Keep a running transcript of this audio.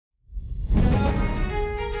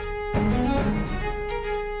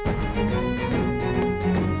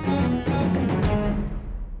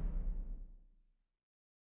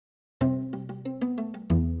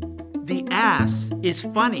is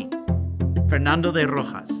funny. Fernando de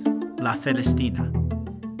Rojas, La Celestina.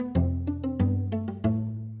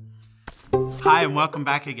 Hi, and welcome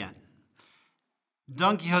back again.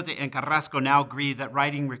 Don Quixote and Carrasco now agree that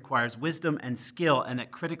writing requires wisdom and skill, and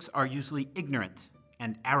that critics are usually ignorant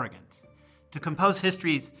and arrogant. To compose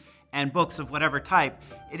histories and books of whatever type,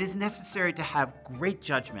 it is necessary to have great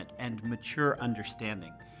judgment and mature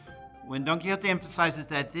understanding. When Don Quixote emphasizes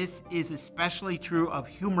that this is especially true of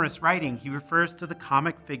humorous writing, he refers to the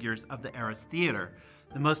comic figures of the era's theater.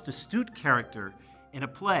 The most astute character in a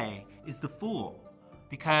play is the fool,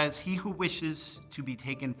 because he who wishes to be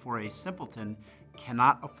taken for a simpleton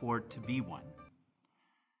cannot afford to be one.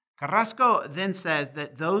 Carrasco then says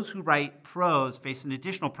that those who write prose face an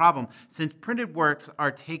additional problem. Since printed works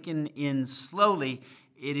are taken in slowly,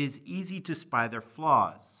 it is easy to spy their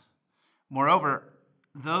flaws. Moreover,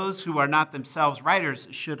 those who are not themselves writers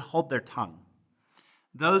should hold their tongue.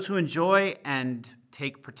 Those who enjoy and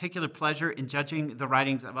take particular pleasure in judging the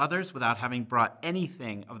writings of others without having brought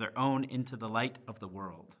anything of their own into the light of the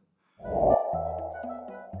world.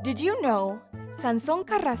 Did you know Sansón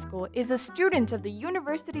Carrasco is a student of the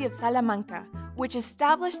University of Salamanca, which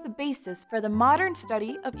established the basis for the modern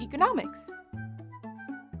study of economics?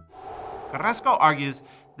 Carrasco argues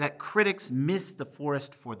that critics miss the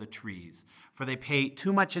forest for the trees, for they pay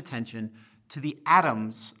too much attention to the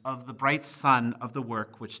atoms of the bright sun of the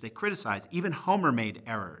work which they criticize. Even Homer made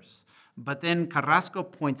errors. But then Carrasco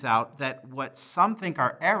points out that what some think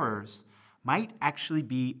are errors might actually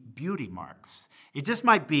be beauty marks. It just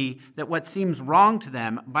might be that what seems wrong to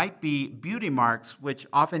them might be beauty marks which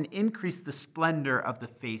often increase the splendor of the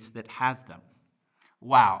face that has them.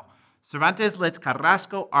 Wow. Cervantes lets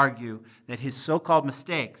Carrasco argue that his so-called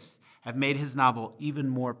mistakes have made his novel even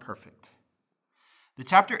more perfect. The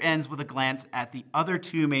chapter ends with a glance at the other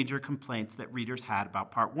two major complaints that readers had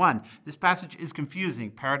about part one. This passage is confusing,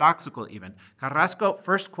 paradoxical even. Carrasco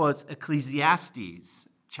first quotes Ecclesiastes,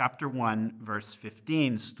 chapter 1, verse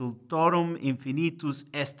 15, stultorum infinitus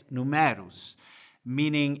est numerus,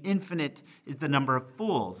 meaning infinite is the number of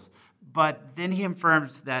fools. But then he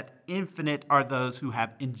affirms that infinite are those who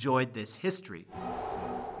have enjoyed this history.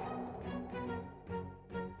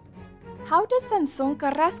 How does Sansón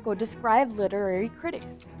Carrasco describe literary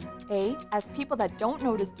critics? A, as people that don't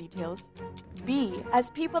notice details. B, as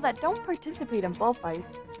people that don't participate in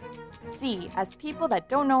bullfights. C, as people that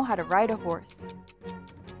don't know how to ride a horse.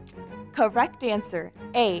 Correct answer,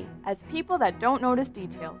 A, as people that don't notice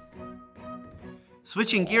details.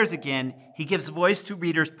 Switching gears again, he gives voice to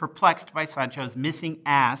readers perplexed by Sancho's missing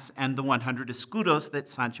ass and the 100 escudos that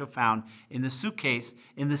Sancho found in the suitcase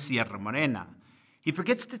in the Sierra Morena. He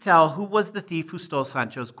forgets to tell who was the thief who stole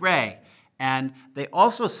Sancho's gray, and they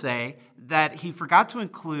also say that he forgot to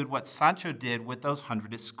include what Sancho did with those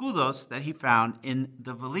 100 escudos that he found in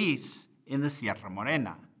the valise in the Sierra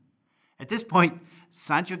Morena. At this point,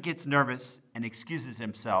 Sancho gets nervous and excuses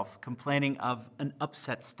himself, complaining of an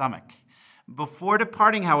upset stomach. Before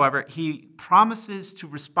departing, however, he promises to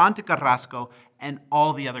respond to Carrasco and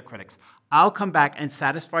all the other critics. I'll come back and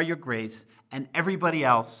satisfy your grace and everybody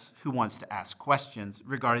else who wants to ask questions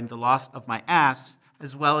regarding the loss of my ass,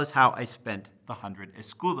 as well as how I spent the 100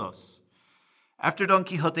 escudos. After Don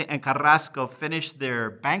Quixote and Carrasco finish their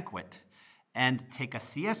banquet and take a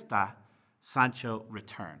siesta, Sancho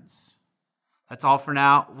returns. That's all for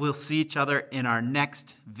now. We'll see each other in our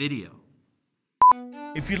next video.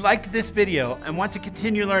 If you liked this video and want to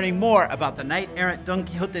continue learning more about the knight-errant Don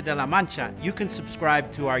Quixote de la Mancha, you can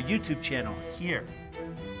subscribe to our YouTube channel here.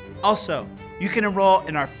 Also, you can enroll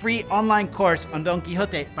in our free online course on Don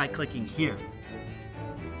Quixote by clicking here.